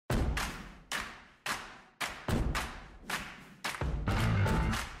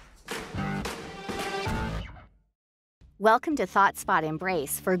Welcome to ThoughtSpot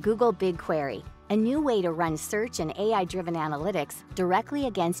Embrace for Google BigQuery, a new way to run search and AI-driven analytics directly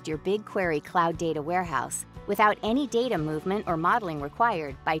against your BigQuery cloud data warehouse without any data movement or modeling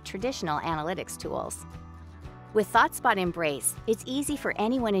required by traditional analytics tools. With ThoughtSpot Embrace, it's easy for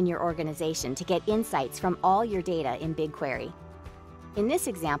anyone in your organization to get insights from all your data in BigQuery. In this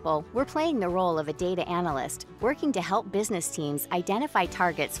example, we're playing the role of a data analyst, working to help business teams identify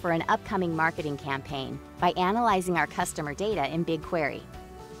targets for an upcoming marketing campaign by analyzing our customer data in BigQuery.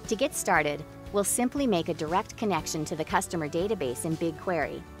 To get started, we'll simply make a direct connection to the customer database in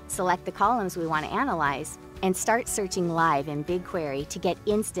BigQuery, select the columns we want to analyze, and start searching live in BigQuery to get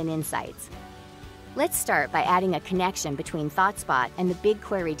instant insights. Let's start by adding a connection between ThoughtSpot and the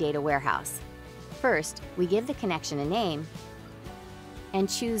BigQuery data warehouse. First, we give the connection a name and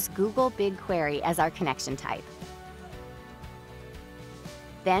choose Google BigQuery as our connection type.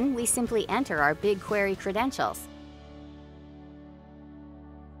 Then we simply enter our BigQuery credentials.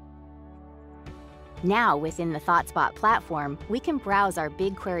 Now, within the ThoughtSpot platform, we can browse our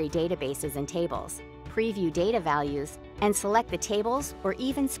BigQuery databases and tables, preview data values, and select the tables or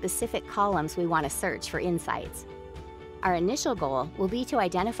even specific columns we want to search for insights. Our initial goal will be to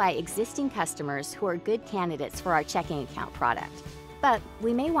identify existing customers who are good candidates for our checking account product. But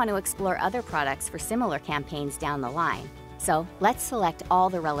we may want to explore other products for similar campaigns down the line. So let's select all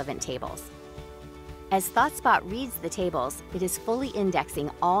the relevant tables. As ThoughtSpot reads the tables, it is fully indexing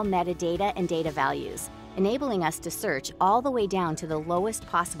all metadata and data values, enabling us to search all the way down to the lowest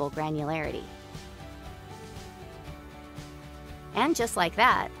possible granularity. And just like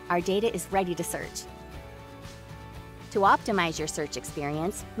that, our data is ready to search. To optimize your search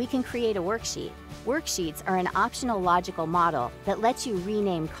experience, we can create a worksheet. Worksheets are an optional logical model that lets you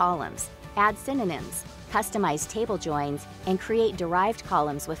rename columns, add synonyms, customize table joins, and create derived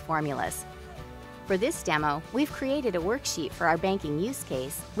columns with formulas. For this demo, we've created a worksheet for our banking use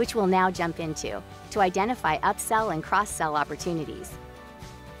case, which we'll now jump into, to identify upsell and cross-sell opportunities.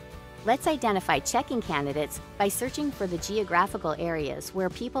 Let's identify checking candidates by searching for the geographical areas where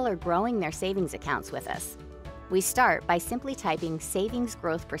people are growing their savings accounts with us. We start by simply typing savings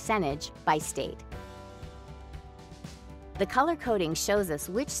growth percentage by state. The color coding shows us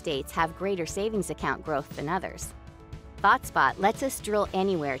which states have greater savings account growth than others. ThoughtSpot lets us drill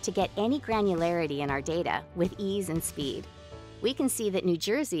anywhere to get any granularity in our data with ease and speed. We can see that New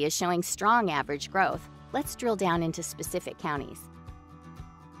Jersey is showing strong average growth. Let's drill down into specific counties.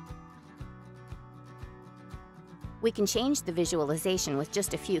 We can change the visualization with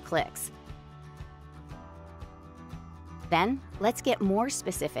just a few clicks. Then, let's get more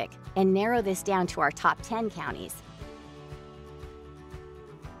specific and narrow this down to our top 10 counties.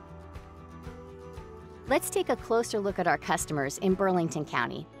 Let's take a closer look at our customers in Burlington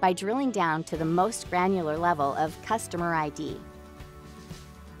County by drilling down to the most granular level of customer ID.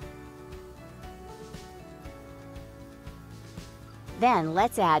 Then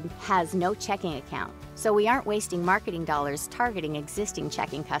let's add has no checking account, so we aren't wasting marketing dollars targeting existing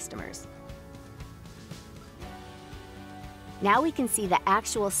checking customers. Now we can see the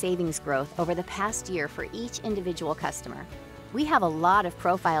actual savings growth over the past year for each individual customer. We have a lot of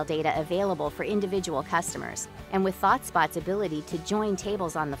profile data available for individual customers, and with ThoughtSpot's ability to join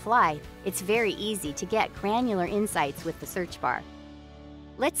tables on the fly, it's very easy to get granular insights with the search bar.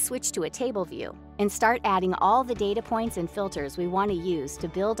 Let's switch to a table view and start adding all the data points and filters we want to use to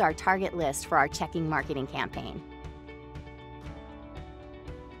build our target list for our checking marketing campaign.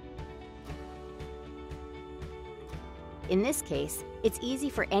 In this case, it's easy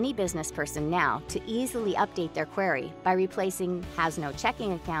for any business person now to easily update their query by replacing has no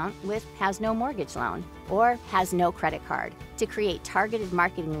checking account with has no mortgage loan or has no credit card to create targeted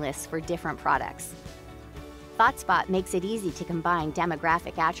marketing lists for different products. ThoughtSpot makes it easy to combine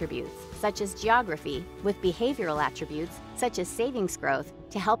demographic attributes, such as geography, with behavioral attributes, such as savings growth,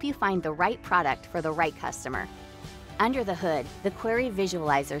 to help you find the right product for the right customer. Under the hood, the Query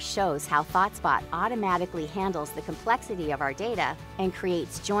Visualizer shows how ThoughtSpot automatically handles the complexity of our data and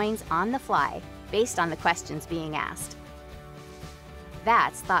creates joins on the fly based on the questions being asked.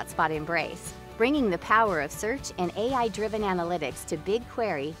 That's ThoughtSpot Embrace, bringing the power of search and AI-driven analytics to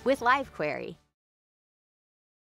BigQuery with LiveQuery.